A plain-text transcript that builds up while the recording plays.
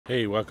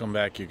Hey, welcome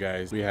back you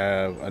guys. We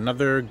have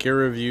another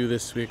gear review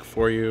this week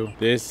for you.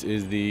 This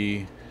is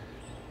the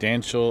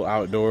Danchel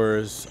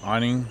Outdoors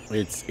Awning.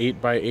 It's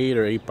 8x8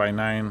 or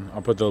 8x9.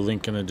 I'll put the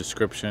link in the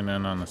description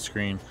and on the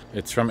screen.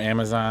 It's from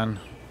Amazon.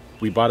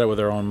 We bought it with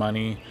our own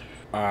money.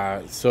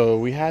 So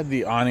we had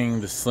the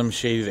awning, the Slim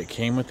Shady that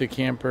came with the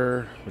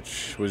camper,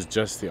 which was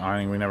just the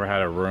awning. We never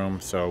had a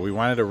room, so we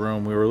wanted a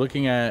room. We were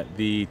looking at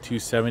the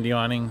 270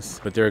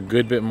 awnings, but they're a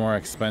good bit more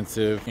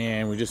expensive,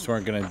 and we just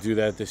weren't gonna do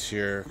that this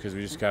year because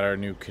we just got our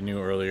new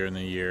canoe earlier in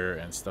the year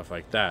and stuff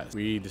like that.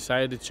 We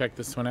decided to check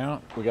this one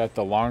out. We got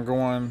the longer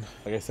one.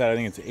 Like I said, I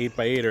think it's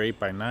 8x8 or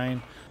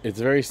 8x9. It's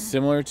very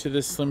similar to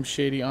the Slim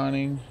Shady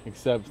awning,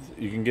 except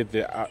you can get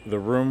the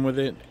room with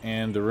it,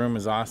 and the room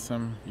is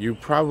awesome. You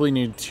probably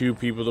need two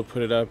people to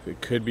put it up.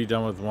 It could be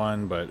done with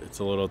one, but it's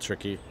a little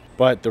tricky.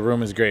 But the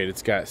room is great.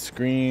 It's got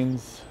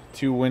screens,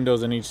 two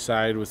windows on each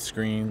side with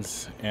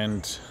screens,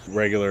 and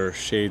regular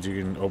shades.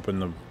 You can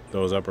open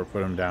those up or put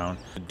them down.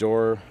 The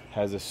door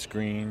has a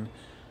screen,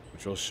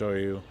 which we'll show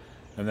you.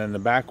 And then the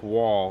back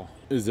wall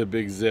is a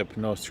big zip,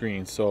 no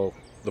screen. So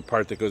the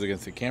part that goes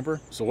against the camper.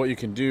 So what you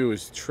can do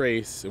is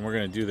trace, and we're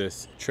gonna do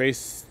this,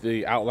 trace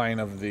the outline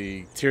of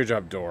the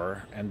teardrop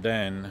door and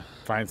then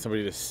find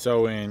somebody to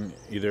sew in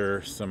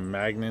either some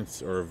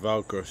magnets or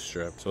Velcro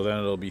strip, so then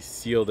it'll be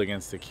sealed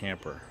against the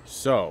camper.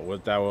 So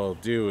what that will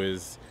do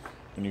is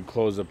when you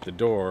close up the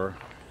door,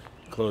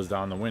 close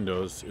down the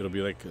windows, it'll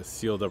be like a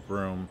sealed up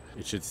room.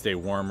 It should stay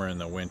warmer in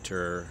the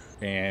winter.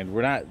 And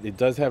it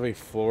does have a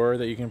floor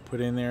that you can put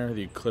in there that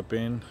you clip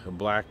in, a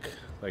black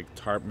like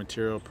tarp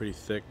material, pretty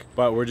thick,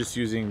 but we're just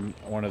using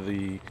one of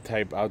the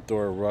type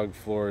outdoor rug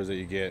floors that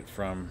you get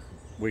from,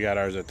 we got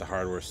ours at the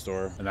hardware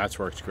store, and that's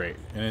worked great.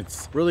 And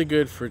it's really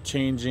good for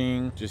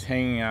changing, just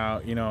hanging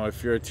out. You know,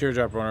 if you're a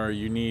teardrop owner,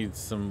 you need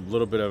some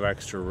little bit of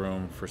extra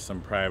room for some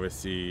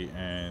privacy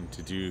and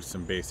to do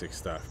some basic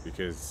stuff,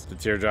 because the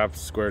teardrops,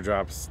 square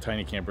drops,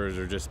 tiny campers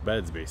are just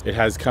beds basically. It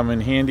has come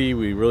in handy.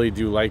 We really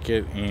do like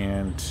it,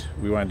 and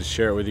we wanted to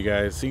share it with you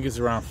guys. I think it's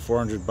around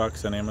 400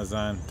 bucks on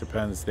Amazon,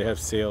 depends, they have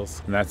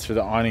sales. And that's for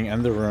the awning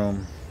and the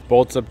room.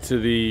 Bolts up to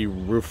the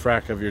roof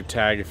rack of your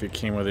tag if it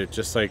came with it,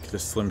 just like the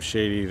Slim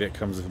Shady that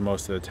comes with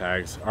most of the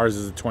tags. Ours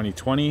is a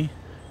 2020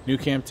 new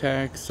camp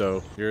tag,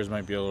 so yours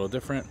might be a little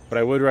different, but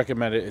I would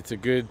recommend it. It's a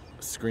good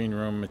screen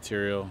room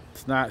material.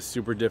 It's not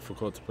super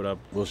difficult to put up.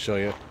 We'll show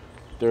you.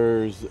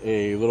 There's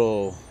a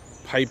little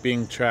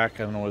piping track,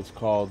 I don't know what it's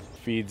called,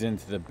 feeds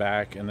into the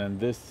back, and then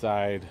this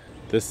side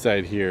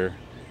here,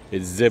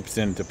 it zips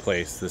into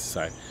place, this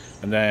side.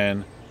 And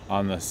then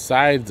on the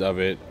sides of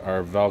it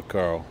are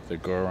Velcro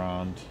that go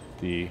around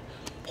the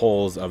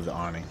poles of the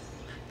awning,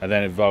 and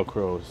then it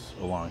Velcros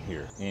along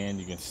here, and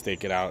you can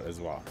stake it out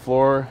as well.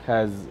 Floor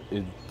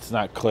it's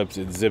not clips,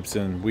 it zips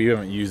in. We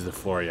haven't used the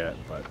floor yet,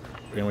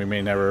 and we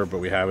may never, but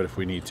we have it if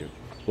we need to.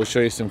 We'll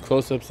show you some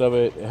close-ups of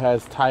it. It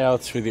has tie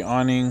outs for the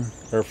awning,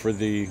 or for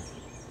the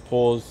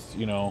poles,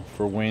 you know,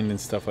 for wind and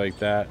stuff like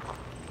that.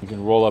 You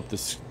can roll up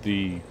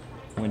the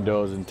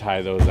windows and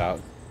tie those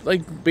out,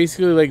 like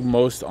basically like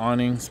most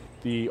awnings.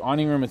 The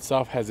awning room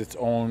itself has its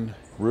own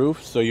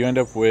roof, so you end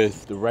up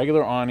with the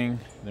regular awning,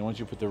 and then once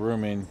you put the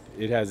room in,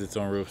 it has its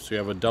own roof, so you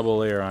have a double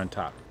layer on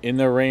top. In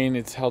the rain,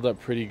 it's held up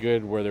pretty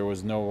good where there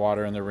was no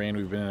water in the rain.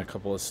 We've been in a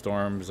couple of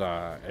storms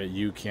at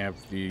UCamp,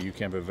 the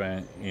UCamp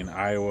event in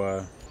Iowa.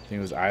 I think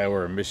it was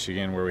Iowa or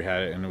Michigan where we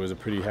had it, and it was a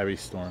pretty heavy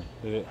storm.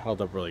 It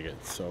held up really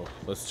good, so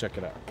let's check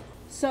it out.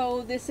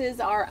 So this is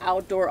our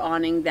outdoor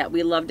awning that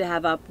we love to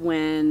have up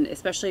when,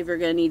 especially if you're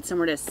going to need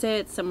somewhere to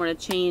sit, somewhere to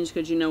change,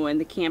 because you know in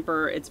the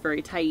camper it's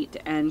very tight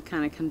and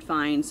kind of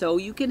confined. So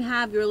you can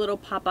have your little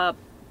pop-up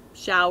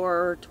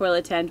shower,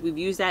 toilet tent. We've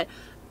used that,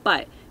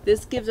 but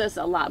this gives us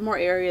a lot more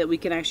area that we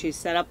can actually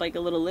set up like a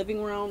little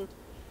living room.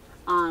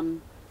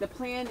 The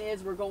plan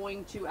is we're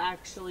going to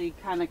actually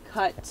kind of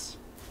cut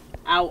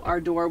out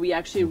our door. We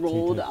actually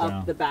rolled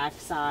up the back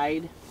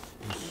side.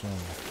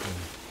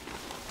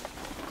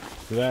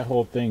 So that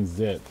whole thing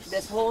zips.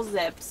 This whole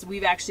zips.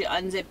 We've actually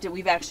unzipped it.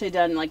 We've actually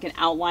done like an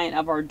outline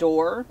of our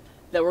door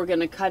that we're going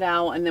to cut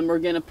out, and then we're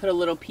going to put a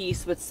little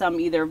piece with some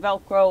either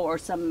Velcro or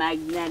some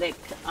magnetic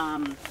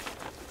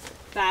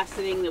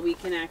fastening that we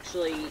can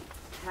actually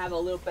have a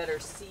little better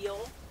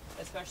seal,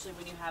 especially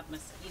when you have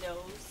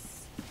mosquitoes.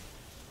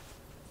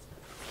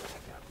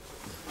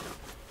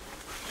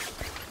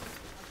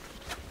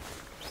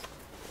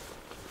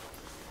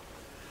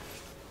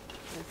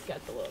 It's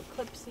got the little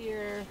clips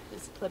here.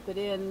 Just clip it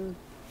in.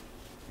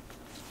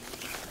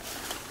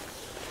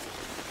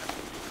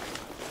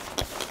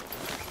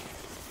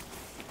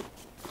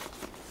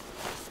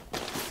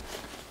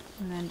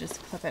 And then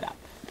just clip it up.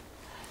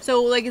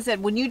 So like I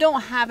said, when you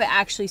don't have it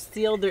actually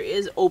sealed, there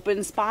is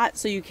open spots,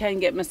 so you can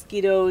get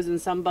mosquitoes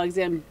and some bugs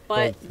in,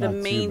 but the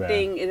main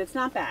thing is it's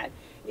not bad.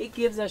 It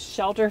gives us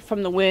shelter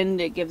from the wind,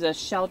 it gives us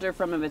shelter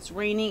from if it's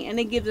raining, and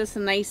it gives us a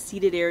nice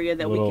seated area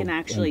that we can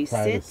actually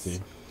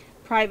sit.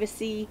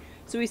 Privacy.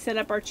 So we set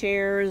up our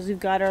chairs, we've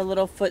got our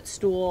little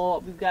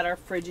footstool, we've got our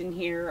fridge in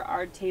here,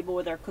 our table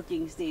with our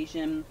cooking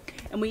station,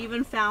 and we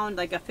even found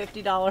like a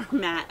 $50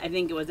 mat, I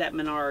think it was at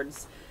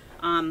Menards,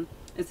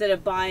 Instead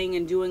of buying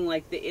and doing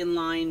like the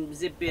inline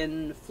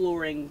zip-in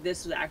flooring,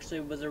 this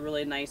was a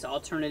really nice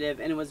alternative,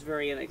 and it was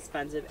very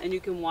inexpensive, and you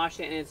can wash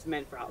it, and it's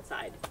meant for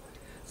outside.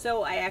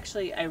 So I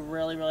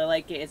really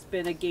like it. It's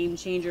been a game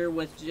changer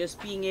with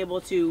just being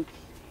able to,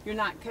 you're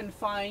not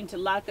confined to,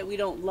 not that we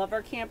don't love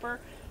our camper,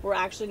 we're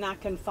actually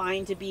not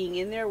confined to being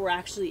in there. We're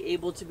actually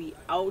able to be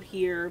out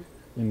here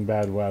in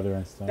bad weather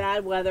and stuff.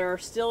 Bad weather,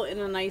 still in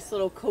a nice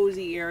little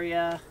cozy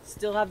area,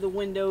 still have the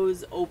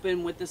windows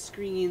open with the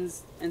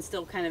screens, and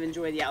still kind of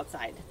enjoy the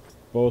outside.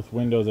 Both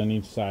windows on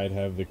each side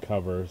have the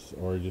covers,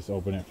 or just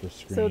open it for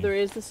screen. So there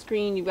is the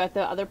screen. You've got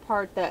the other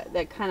part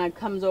that kind of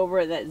comes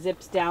over, that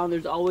zips down.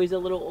 There's always a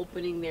little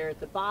opening there at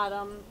the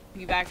bottom.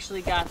 You've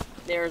actually got,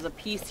 there's a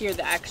piece here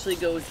that actually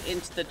goes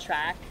into the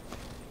track.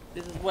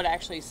 This is what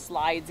actually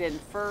slides in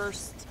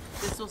first.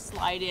 This will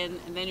slide in,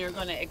 and then you're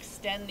going to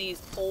extend these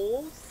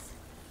poles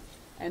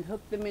and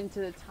hook them into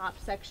the top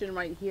section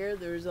right here.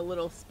 There's a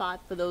little spot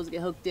for those to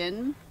get hooked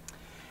in.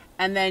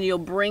 And then you'll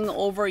bring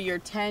over your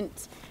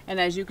tent, and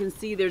as you can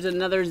see, there's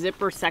another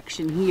zipper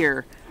section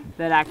here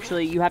that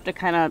actually you have to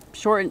kind of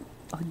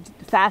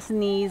fasten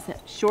these,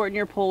 shorten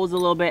your poles a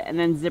little bit, and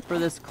then zipper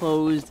this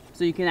closed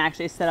so you can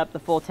actually set up the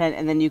full tent,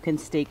 and then you can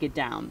stake it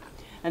down.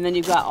 And then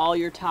you've got all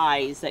your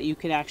ties that you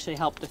can actually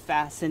help to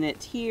fasten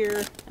it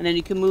here. And then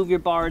you can move your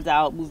bars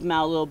out, move them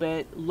out a little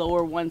bit,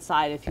 lower one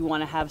side if you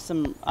want to have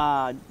some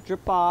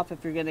drip off,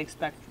 if you're going to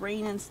expect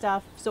rain and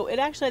stuff. So it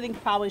actually, I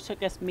think, probably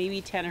took us maybe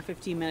 10 or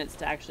 15 minutes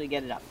to actually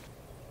get it up.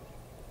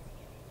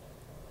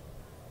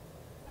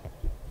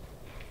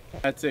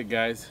 That's it,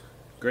 guys.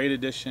 Great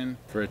addition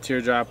for a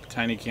Teardrop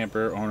Tiny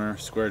Camper owner,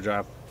 square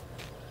drop.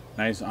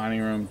 Nice awning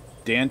room.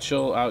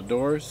 Danchel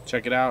Outdoors.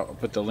 Check it out. I'll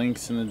put the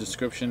links in the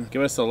description.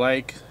 Give us a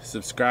like,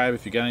 subscribe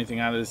if you got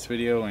anything out of this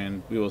video,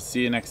 and we will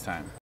see you next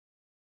time.